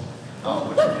awesome,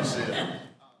 what you just said.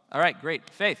 All right, great.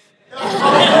 Faith.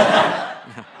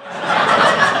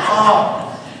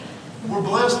 We're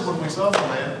blessed when we suffer,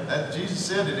 man. Jesus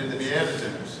said it in the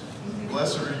Beatitudes.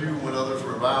 Blessed are you when others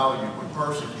revile you, when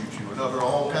persecute you, and utter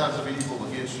all kinds of evil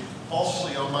against you,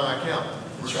 falsely on my account.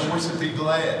 Rejoice and be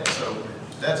glad. So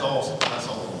that's awesome. That's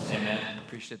all. Amen.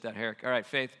 Appreciate that, Herrick. All right,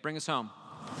 Faith, bring us home.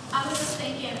 I was just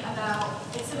thinking about,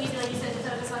 it's so easy, like you said, to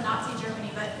focus on Nazi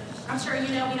Germany, but I'm sure you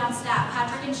know, being on staff,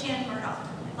 Patrick and Shannon Murdoch,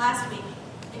 last week,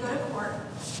 they go to court.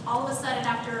 All of a sudden,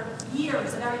 after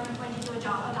years of everything pointing to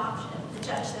adoption, the the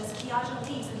judge says Kiaja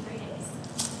leaves in 3 days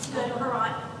to go to her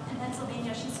aunt in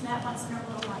Pennsylvania. She's met once in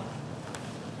her little life.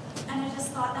 And I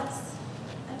just thought that's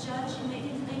a judge who maybe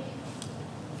didn't make,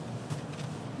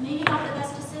 maybe not the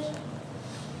best decision.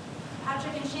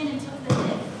 Patrick and Shannon took the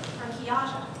hit for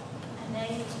Kiaja, and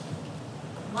they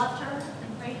loved her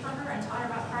and prayed for her and taught her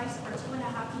about Christ for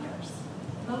 2.5 years,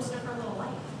 most of her little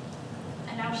life.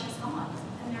 And now she's gone,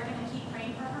 and they're going to keep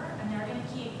praying for her, and they're going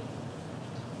to keep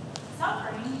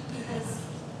suffering because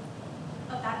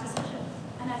of that decision.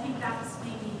 And I think that's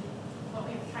maybe what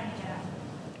we were trying to get at.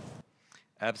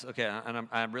 Absolutely. Okay, and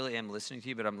I really am listening to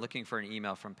you, but I'm looking for an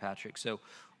email from Patrick. So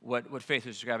what Faith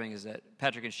was describing is that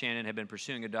Patrick and Shannon have been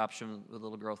pursuing adoption with a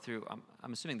little girl through,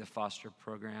 I'm assuming the foster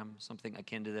program, something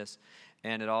akin to this,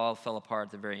 and it all fell apart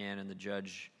at the very end, and the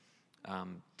judge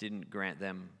didn't grant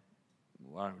them,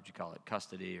 what would you call it,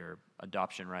 custody or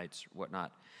adoption rights,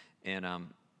 whatnot. And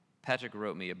Patrick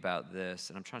wrote me about this,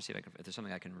 and I'm trying to see if there's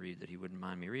something I can read that he wouldn't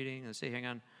mind me reading. Let's see,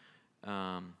 hang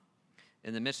on.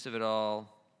 In the midst of it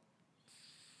all,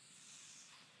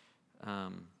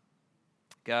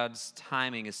 God's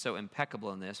timing is so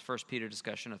impeccable in this. 1 Peter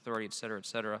discussion, authority, et cetera, et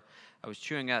cetera. I was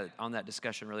chewing out on that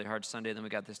discussion really hard Sunday. Then we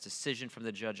got this decision from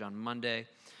the judge on Monday.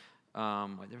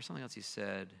 Wait, there was something else he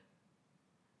said.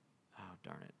 Oh,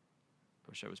 darn it. I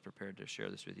wish I was prepared to share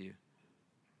this with you.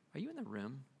 Are you in the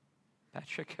room?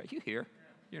 Patrick, are you here?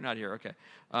 You're not here, okay.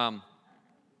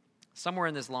 Somewhere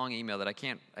in this long email that I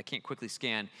can't quickly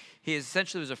scan, he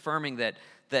essentially was affirming that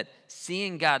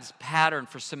seeing God's pattern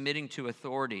for submitting to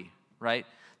authority, right,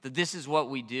 that this is what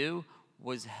we do,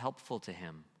 was helpful to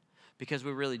him because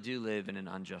we really do live in an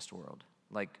unjust world.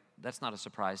 Like, that's not a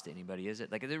surprise to anybody, is it?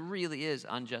 Like, it really is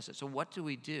unjust. So what do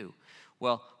we do?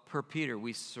 Well, per Peter,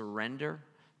 we surrender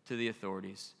to the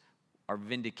authorities. Our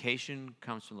vindication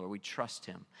comes from the Lord. We trust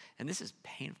him. And this is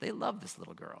painful. They love this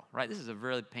little girl, right? This is a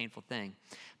really painful thing.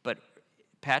 But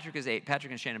Patrick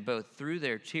and Shannon both, through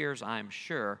their tears, I'm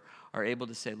sure, are able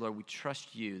to say, Lord, we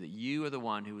trust you, that you are the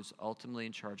one who is ultimately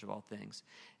in charge of all things.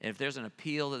 And if there's an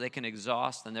appeal that they can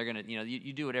exhaust, then they're going to,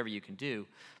 you do whatever you can do.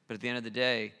 But at the end of the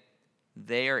day,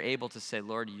 they are able to say,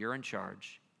 Lord, you're in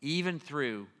charge, even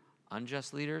through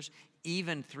unjust leaders,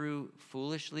 even through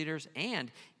foolish leaders,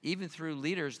 and even through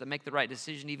leaders that make the right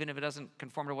decision, even if it doesn't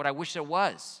conform to what I wish it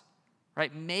was,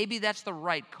 right? Maybe that's the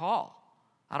right call.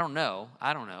 I don't know.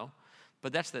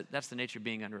 But that's the nature of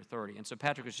being under authority. And so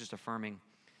Patrick was just affirming,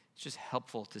 it's just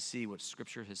helpful to see what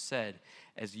Scripture has said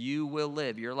as you will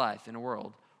live your life in a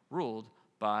world ruled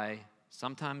by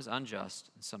sometimes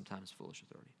unjust and sometimes foolish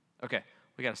authority. Okay,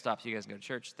 we got to stop so you guys can go to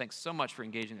church. Thanks so much for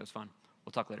engaging. That was fun.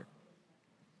 We'll talk later.